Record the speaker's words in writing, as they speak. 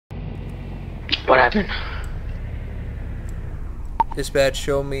What happened? Dispatch,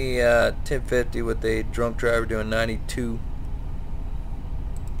 show me 1050 with a drunk driver doing 92.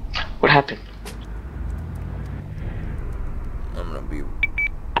 What happened? I'm gonna be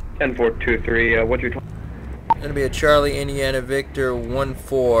 10423. What's your? gonna be a Charlie Indiana Victor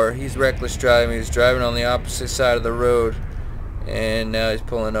 14. He's reckless driving. He's driving on the opposite side of the road, and now he's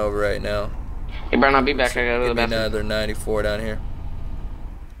pulling over right now. Hey, Brian, I'll be back. I gotta go to the Give me bathroom. another 94 down here.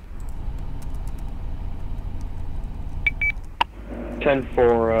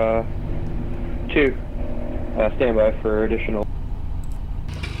 10-4-2. Stand by for additional.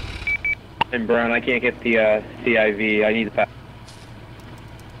 And Brown, I can't get the CIV. I need the pass.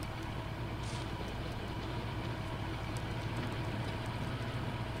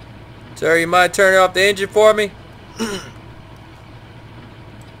 Sir, you mind turning off the engine for me?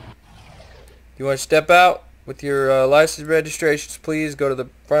 You want to step out with your license registrations, please? Go to the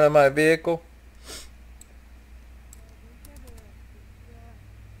front of my vehicle.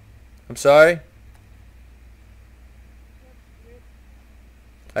 I'm sorry?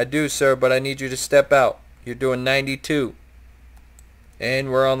 I do, sir, but I need you to step out. You're doing 92.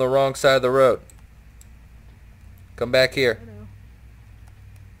 And we're on the wrong side of the road. Come back here.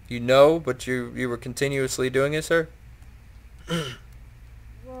 You know, but you were continuously doing it, sir?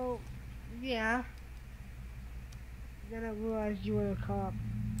 Well, yeah. Then I realized you were a cop.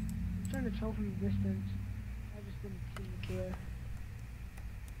 I'm trying to tell from a distance. I just didn't seem to care.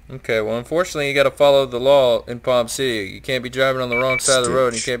 Okay, well, unfortunately, you got to follow the law in Palm City. You can't be driving on the wrong side of the road,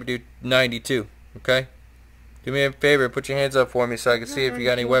 and you can't be doing 92, okay? Do me a favor and put your hands up for me so I can see if you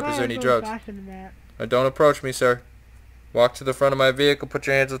got any weapons or any drugs. Don't approach me, sir. Walk to the front of my vehicle, put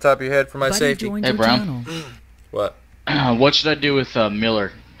your hands on top of your head for my safety. Hey, Brown. What? What should I do with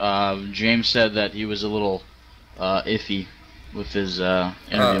Miller? James said that he was a little iffy with his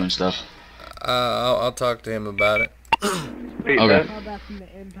interview and stuff. I'll talk to him about it. Okay.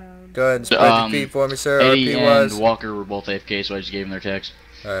 Go ahead and spread your feet for me, sir. Eddie RP and Walker were both AFK, so I just gave them their text.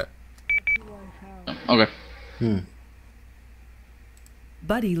 Alright. Okay.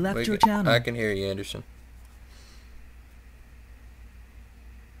 Buddy left your channel. I can hear you, Anderson.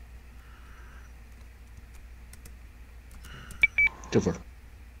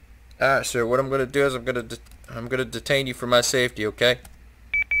 Alright, sir. What I'm gonna do is I'm gonna detain you for my safety, okay?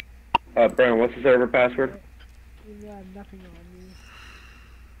 Brian, what's the server password? Yeah, nothing on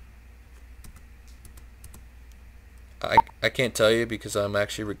me. I can't tell you because I'm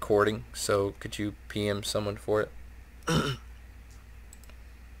actually recording, so could you PM someone for it?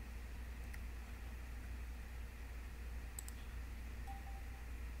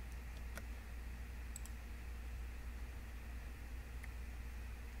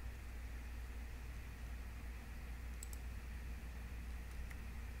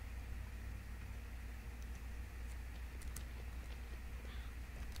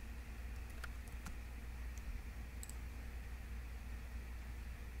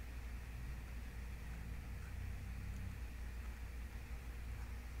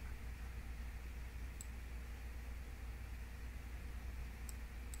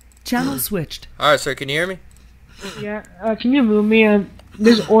 Channel switched. Alright, sir, can you hear me? Yeah, can you move me?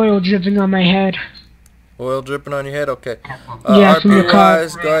 There's oil dripping on my head. Oil dripping on your head? Okay. Yeah, from the RP car.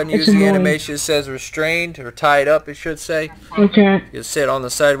 wise, go ahead and use It's the annoying. animation that says restrained, or tied up, it should say. Okay. You sit on the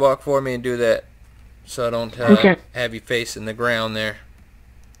sidewalk for me and do that, so I don't have you facing the ground there.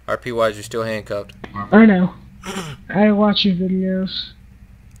 RP wise, you're still handcuffed. I know. I watch your videos.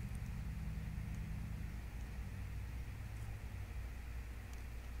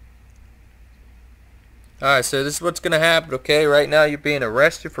 Alright, so this is what's going to happen, okay? Right now you're being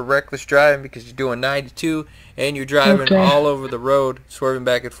arrested for reckless driving because you're doing 92 and you're driving all over the road, swerving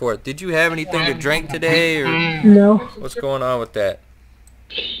back and forth. Did you have anything to drink today, or No. what's going on with that?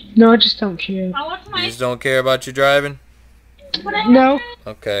 No, I just don't care. You just don't care about your driving? No.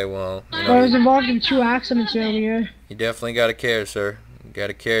 Okay, well, you I was know, involved in 2 accidents earlier. you definitely got to care, sir. You got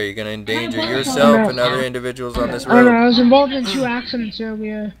to care. You're going to endanger yourself and other individuals on this I know, road. I was involved in 2 accidents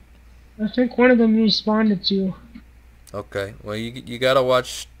earlier. I think one of them you responded to. Okay, well, you got to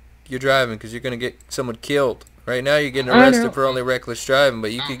watch your driving because you're going to get someone killed. Right now you're getting arrested for only reckless driving,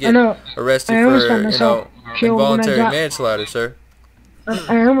 but you could get arrested for, involuntary manslaughter, sir.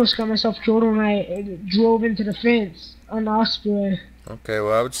 I almost got myself killed when I drove into the fence on Osprey. Okay,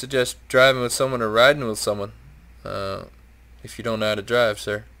 well, I would suggest driving with someone or riding with someone if you don't know how to drive,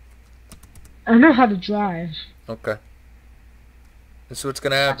 sir. I know how to drive. Okay. This is what's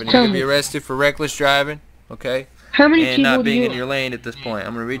going to happen. You're going to be arrested for reckless driving, okay? How many and people not do being you... in your lane at this point.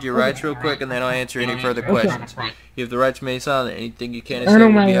 I'm going to read your rights real quick, and then I'll answer any further questions. You have the right to remain silent. Anything you can I know say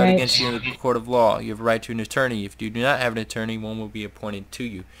will my be held rights. against you in the court of law. You have a right to an attorney. If you do not have an attorney, one will be appointed to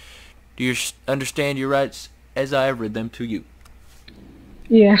you. Do you understand your rights as I have read them to you?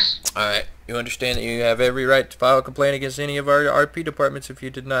 Yes. Alright, you understand that you have every right to file a complaint against any of our RP departments if you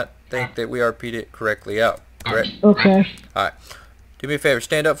did not think that we RP'd it correctly out, correct? Okay. Alright, do me a favor,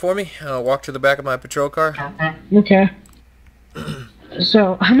 stand up for me, and I'll walk to the back of my patrol car. Okay.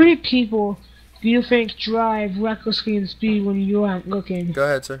 So, how many people do you think drive recklessly in speed when you aren't looking? Go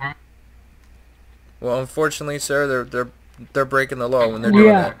ahead, sir. Well, unfortunately, sir, they're breaking the law when they're doing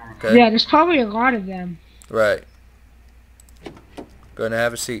that, okay? Yeah, there's probably a lot of them. Right. Go ahead and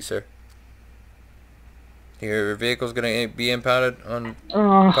have a seat, sir. Your vehicle's going to be impounded on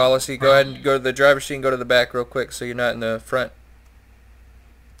policy. Go ahead and go to the driver's seat and go to the back real quick so you're not in the front.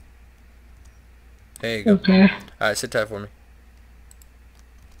 There you go. Okay. Alright, sit tight for me.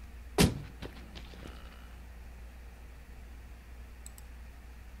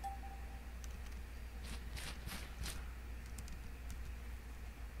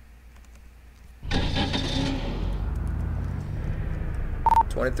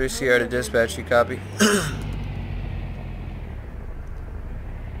 "23 Sierra to dispatch, you copy?"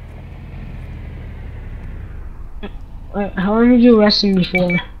 How long did you arresting me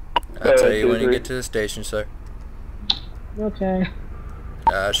for? I'll tell you when you get to the station, sir. Okay.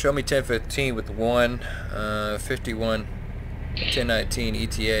 Show me 1015 with 1, 51, 1019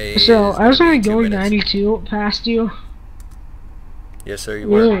 ETA. So, is I was gonna only be 2 going minutes. 92 past you. Yes, sir, you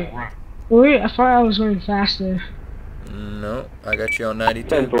were. Really? Wait, I thought I was going faster. No, I got you on 92.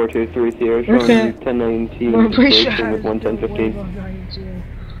 10423 Sierra, showing Okay. you 1019 I'm pretty sure station I with was going 11015. above 92.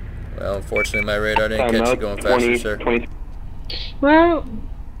 Well, unfortunately, my radar didn't Time catch you out, going faster, 20, sir. 20. Well,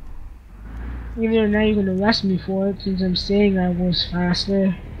 even though now you're gonna arrest me for it since I'm saying I was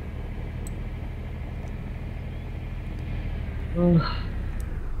faster. Ugh.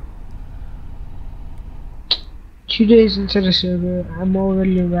 2 days into the server, I'm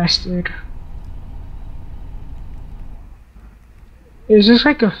already arrested. Is this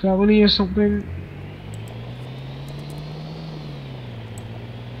like a felony or something?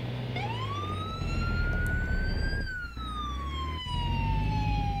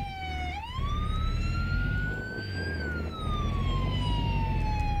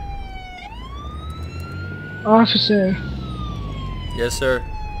 Officer, Yes, sir.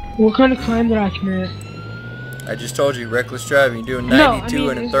 what kind of crime did I commit? I just told you, reckless driving. You're doing No, 92 I mean,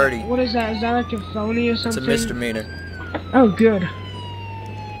 and a is 30. That, what is that? Is that like a felony or It's a something? misdemeanor. Oh, good.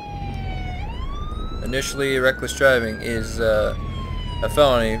 Initially, reckless driving is a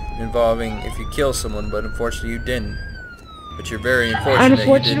felony involving if you kill someone, but unfortunately you didn't. But you're very unfortunate that you did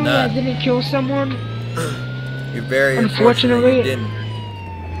Unfortunately, I not. didn't kill someone. You're very unfortunate Unfortunately. you didn't.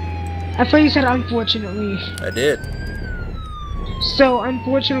 I thought you said unfortunately. I did. So,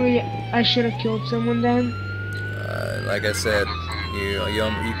 unfortunately, I should have killed someone then? Like I said,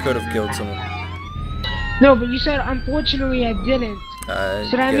 you could have killed someone. No, but you said unfortunately I didn't. I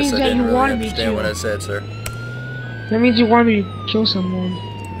So that guess means I that didn't you really wanted me understand to. what I said, sir. That means you want me to kill someone.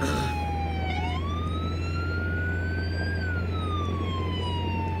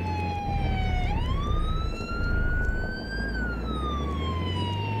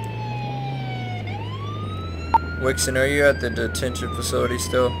 Wixon, are you at the detention facility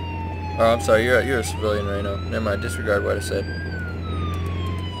still? Oh, I'm sorry, you're a civilian right now. Never mind, disregard what I said.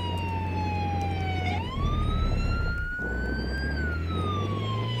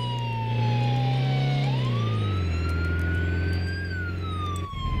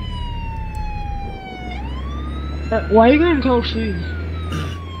 Why are you going cold free?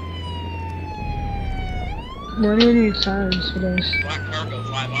 Why do you need sirens for this?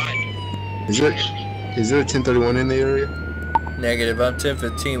 Is there a 1031 in the area? Negative. I'm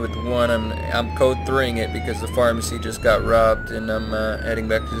 1015 with 1. I'm code 3ing it because the pharmacy just got robbed, and I'm heading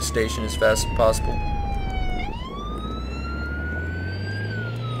back to the station as fast as possible.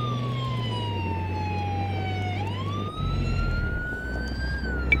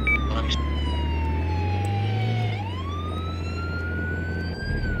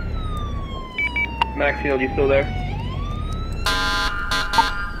 Maxfield, you still there?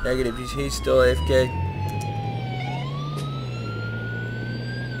 Negative. He's still AFK.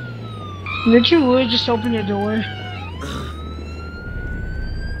 Did you really just open your door?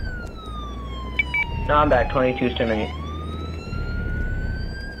 No, I'm back. 22 still minutes.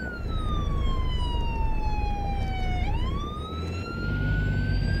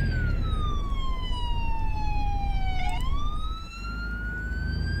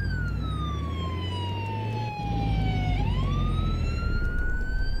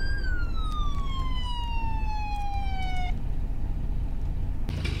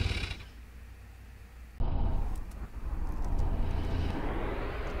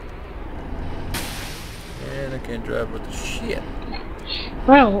 can't drive with the shit.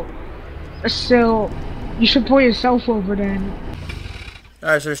 Well, so you should pull yourself over then.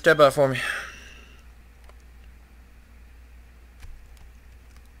 Alright, sir, step out for me.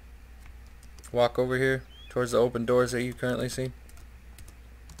 Walk over here towards the open doors that you currently see.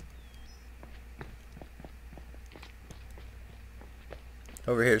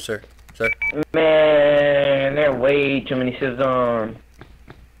 Over here, sir. Sir. Man, there are way too many scissors on.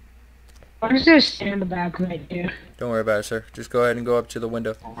 I'm just gonna stand in the back right here. Don't worry about it, sir. Just go ahead and go up to the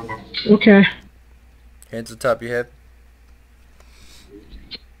window. Okay. Hands on top of your head.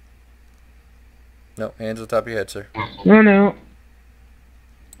 No, hands on top of your head, sir. No.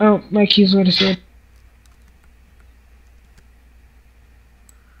 Oh, my keys would have said.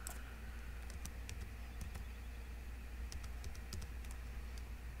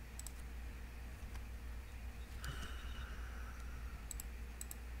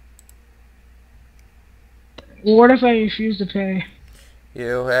 What if I refuse to pay?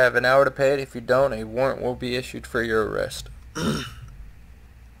 You'll have an hour to pay it. If you don't, a warrant will be issued for your arrest.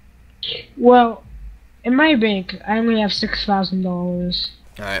 Well, in my bank, I only have $6,000.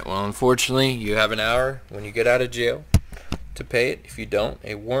 Alright, well, unfortunately, you have an hour when you get out of jail to pay it. If you don't,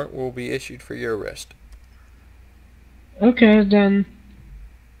 a warrant will be issued for your arrest. Okay, then.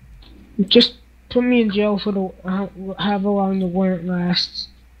 Just put me in jail for the however long the warrant lasts.